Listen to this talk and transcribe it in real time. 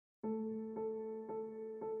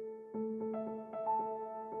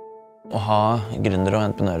Å ha gründere og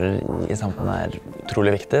entreprenører i samfunnet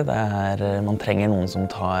utrolig viktig. Man trenger noen som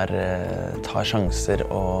tar sjanser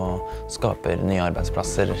og skaper nye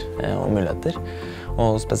arbeidsplasser og muligheter.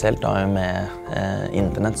 Og spesielt da med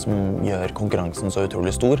internett som gjør konkurransen så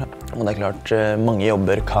utrolig stor. Og det klart, mange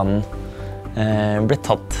jobber kan bli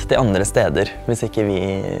tatt til andre steder hvis ikke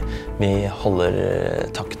vi holder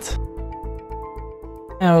takt.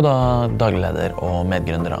 Jeg jo da daglig leder og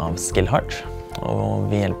medgründer av Skillheart. Og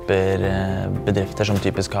vi hjelper bedrifter som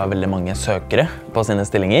typisk har veldig mange søkere på sine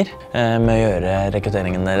stillinger med å gjøre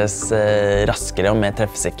rekrutteringen deres raskere og mer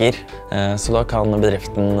treffsikker. Så da kan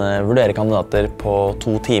bedriften vurdere kandidater på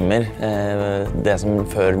 2 timer, det som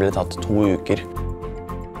før ble tatt 2 uker.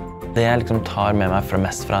 Det jeg tar med meg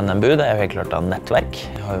mest fra NMBU, det jo helt klart nettverk.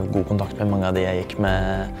 Jeg har jo god kontakt med mange av de jeg gikk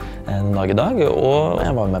med den dag i dag, og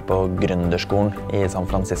jeg var med på gründerskolen i San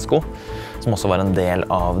Francisco, som også var en del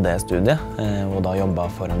av det studiet, og da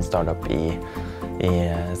jobbet for en startup i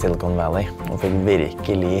Silicon Valley, og fikk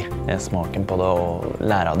virkelig smaken på det og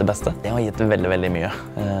lære av det beste. Det har gitt veldig, veldig mye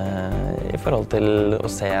i forhold til å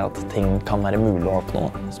se at ting kan være mulig å oppnå,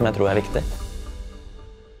 som jeg tror er viktig.